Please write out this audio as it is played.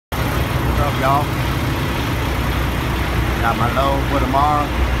y'all. Got my load for tomorrow.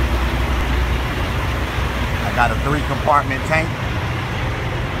 I got a 3-compartment tank.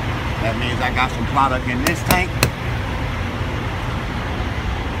 That means I got some product in this tank.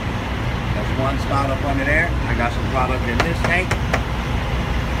 That's one spot up under there. I got some product in this tank.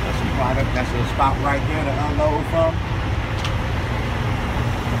 That's some product, that's a spot right there to unload from.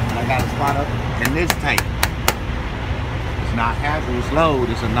 And I got a spot up in this tank. It's not hazardous load,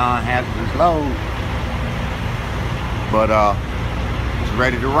 it's a non-hazardous load. But it's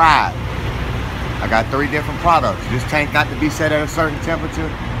ready to ride. I got 3 different products. This tank got to be set at a certain temperature.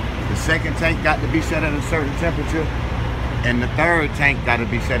 The second tank got to be set at a certain temperature. And the third tank got to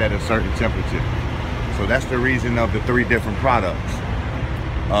be set at a certain temperature. So that's the reason of the 3 different products.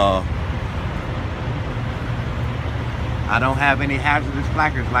 I don't have any hazardous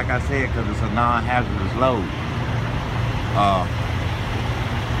placards, like I said, because it's a non-hazardous load.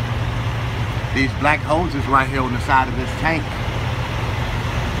 These black hoses right here on the side of this tank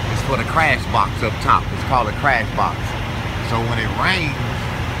is for the crash box up top. It's called a crash box. So when it rains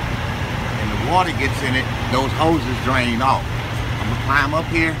and the water gets in it, those hoses drain off. I'm gonna climb up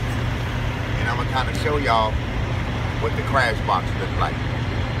here and I'm gonna kind of show y'all what the crash box looks like.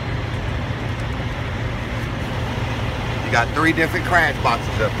 You got 3 different crash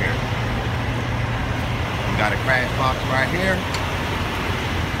boxes up here. You got a crash box right here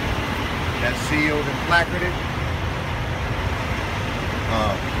that's sealed and placarded.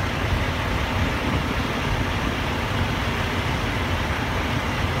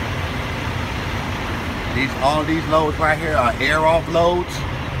 All these loads right here are air off loads.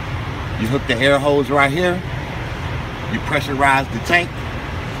 You hook the air hose right here, you pressurize the tank,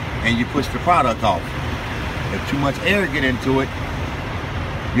 and you push the product off. If too much air get into it,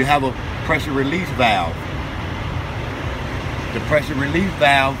 you have a pressure release valve. The pressure release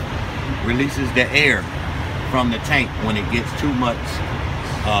valve releases the air from the tank when it gets too much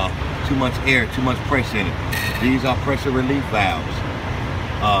air, too much pressure in it. These are pressure relief valves.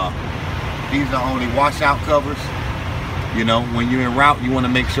 These are only washout covers. You know, when you're en route, you want to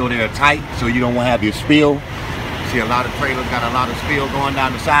make sure they're tight so you don't want to have your spill. See, a lot of trailers got a lot of spill going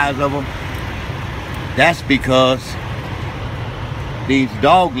down the sides of them. That's because these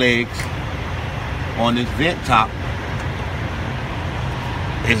dog legs on this vent top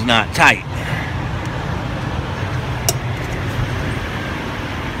is not tight.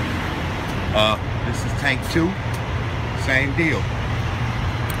 This is tank 2, same deal.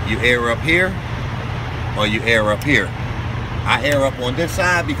 You air up here or you air up here. I air up on this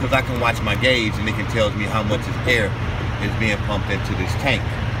side because I can watch my gauge and it can tell me how much air is being pumped into this tank.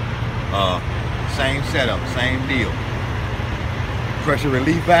 Same setup, same deal. Pressure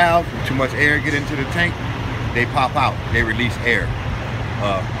relief valve, too much air get into the tank, they pop out, they release air.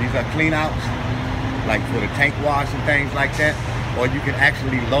 These are clean outs, like for the tank wash and things like that, or you can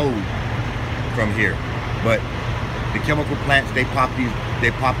actually load from here. But the chemical plants, they pop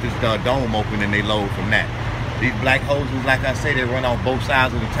this dome open and they load from that. These black hoses, like I say, they run off both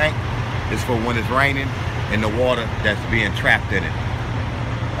sides of the tank. It's for when it's raining and the water that's being trapped in it.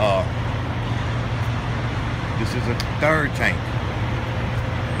 This is a 3rd tank.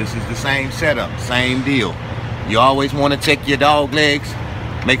 This is the same setup, same deal. You always want to check your dog legs,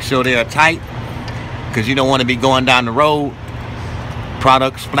 make sure they are tight, because you don't want to be going down the road,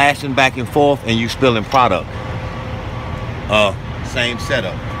 product splashing back and forth and you spilling product. Same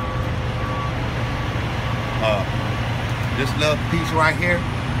setup. This little piece right here,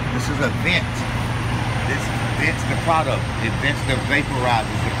 this is a vent. This vents the product. It vents the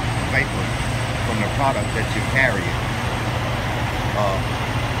vaporizes the vapor from the product that you're carrying.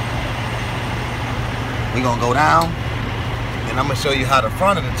 We're gonna go down and I'm gonna show you how the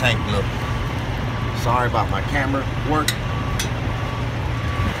front of the tank looks. Sorry about my camera work,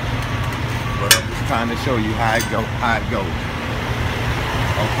 but I'm just trying to show you how it goes.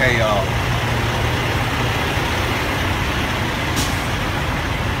 Okay,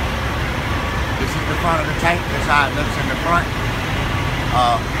 this is the front of the tank. This is how it looks in the front.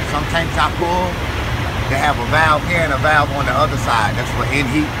 Some tanks I pull, they have a valve here and a valve on the other side. That's for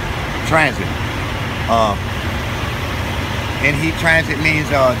in-heat transit. In-heat transit means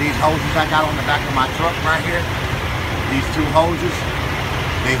these hoses I got on the back of my truck right here, these 2 hoses,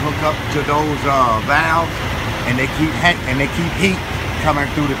 they hook up to those valves and they keep heat coming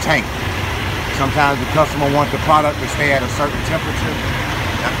through the tank. Sometimes the customer wants the product to stay at a certain temperature.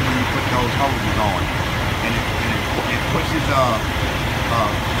 That's when you put those hoses on. And it pushes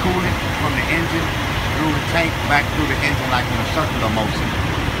coolant from the engine through the tank back through the engine like in a circular motion.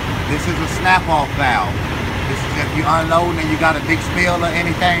 This is a snap-off valve. This is if you unloading and you got a big spill or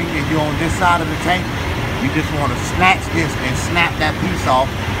anything and you're on this side of the tank, you just want to snatch this and snap that piece off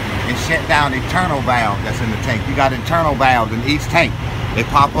and shut down the internal valve that's in the tank. You got internal valves in each tank. They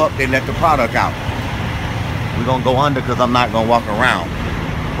pop up, they let the product out. We're gonna go under because I'm not gonna walk around.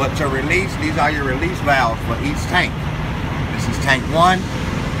 But to release, these are your release valves for each tank. This is tank 1,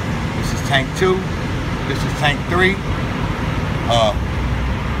 this is tank 2, this is tank 3.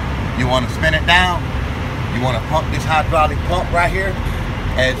 You want to spin it down. You want to pump this hydraulic pump right here.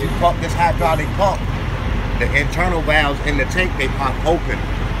 As you pump this hydraulic pump, the internal valves in the tank, they pop open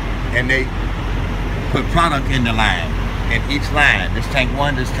and they put product in the line, in each line. This tank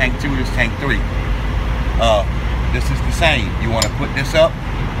 1, this tank 2, this tank 3. This is the same. You want to put this up.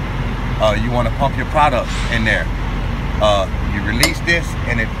 You want to pump your product in there. You release this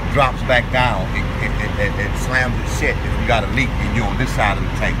and it drops back down. It slams it shut if you got a leak and you're on this side of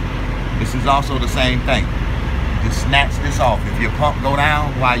the tank. This is also the same thing. Just snatch this off. If your pump go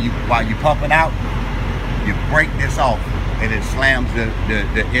down while you pumping out, you break this off and it slams the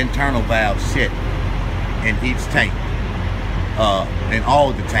internal valve shut in each tank. In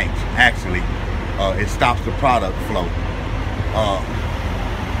all the tanks, actually. It stops the product flow.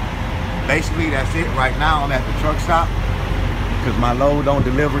 Basically, that's it. Right now, I'm at the truck stop because my load don't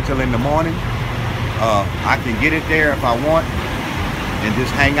deliver till in the morning. I can get it there if I want and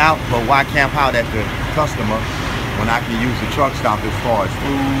just hang out, but why camp out at the customer when I can use the truck stop as far as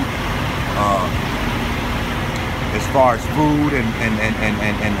food,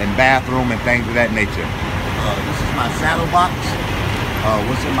 and bathroom and things of that nature. This is my saddle box.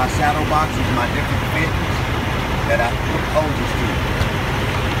 What's in my saddle box is my different fittings that I put hoses to.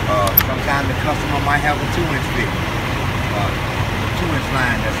 Sometimes the customer might have a 2-inch fit, 2-inch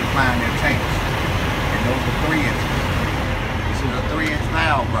line that's supplying their tanks, and those are 3 inches. This is a 3-inch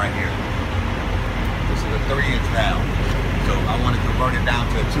valve right here. This is a 3-inch valve. So I want to convert it down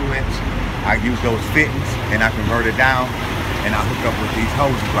to a 2-inch. I use those fittings and I convert it down and I hook up with these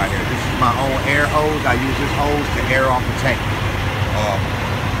hoses right here. This is my own air hose. I use this hose to air off the tank.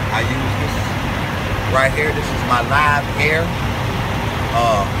 I use this right here. This is my live air.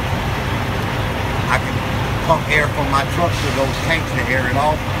 I can pump air from my truck to those tanks to air it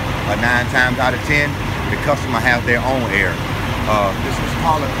off. 9 times out of 10, the customer has their own air. This is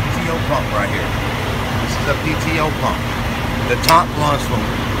called a PTO pump right here. This is a PTO pump. The top runs from,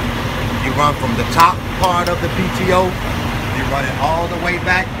 you run from the top part of the PTO, you run it all the way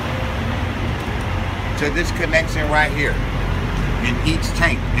back to this connection right here in each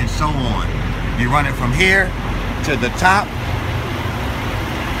tank and so on. You run it from here to the top.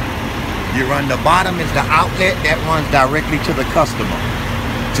 You run the bottom is the outlet that runs directly to the customer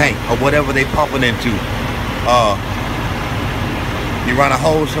tank or whatever they pump it into. You run a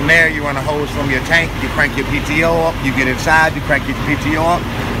hose from there, you run a hose from your tank, you crank your PTO up, you get inside, you crank your PTO up.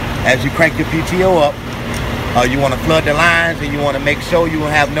 As you crank your PTO up, you want to flood the lines and you want to make sure you will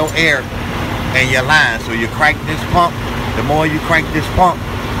have no air in your line. So you crank this pump. The more you crank this pump,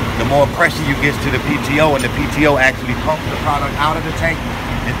 the more pressure you get to the PTO, and the PTO actually pumps the product out of the tank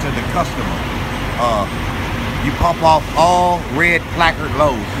into the customer. You pump off all red placard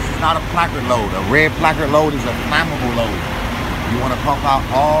loads. This is not a placard load. A red placard load is a flammable load. You want to pump out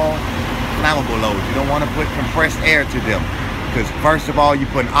all flammable loads. You don't want to put compressed air to them. Because first of all, you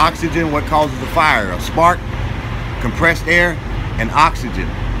put oxygen, what causes a fire? A spark, compressed air, and oxygen.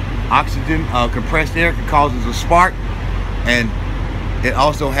 Oxygen, compressed air causes a spark, and it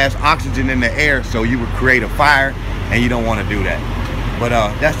also has oxygen in the air, so you would create a fire, and you don't want to do that. But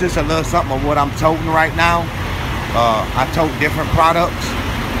that's just a little something of what I'm toting right now. I tote different products,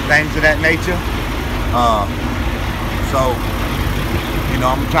 things of that nature. So, you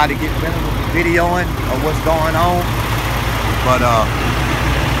know, I'm gonna try to get better with the videoing of what's going on. But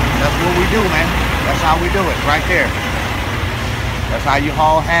that's what we do, man. That's how we do it, right there. That's how you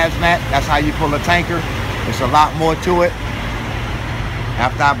haul hazmat. That's how you pull a tanker. It's a lot more to it.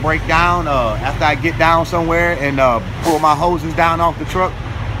 After I break down, after I get down somewhere and pull my hoses down off the truck,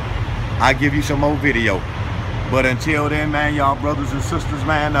 I'll give you some more video. But until then, man, y'all brothers and sisters,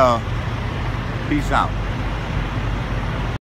 man, peace out.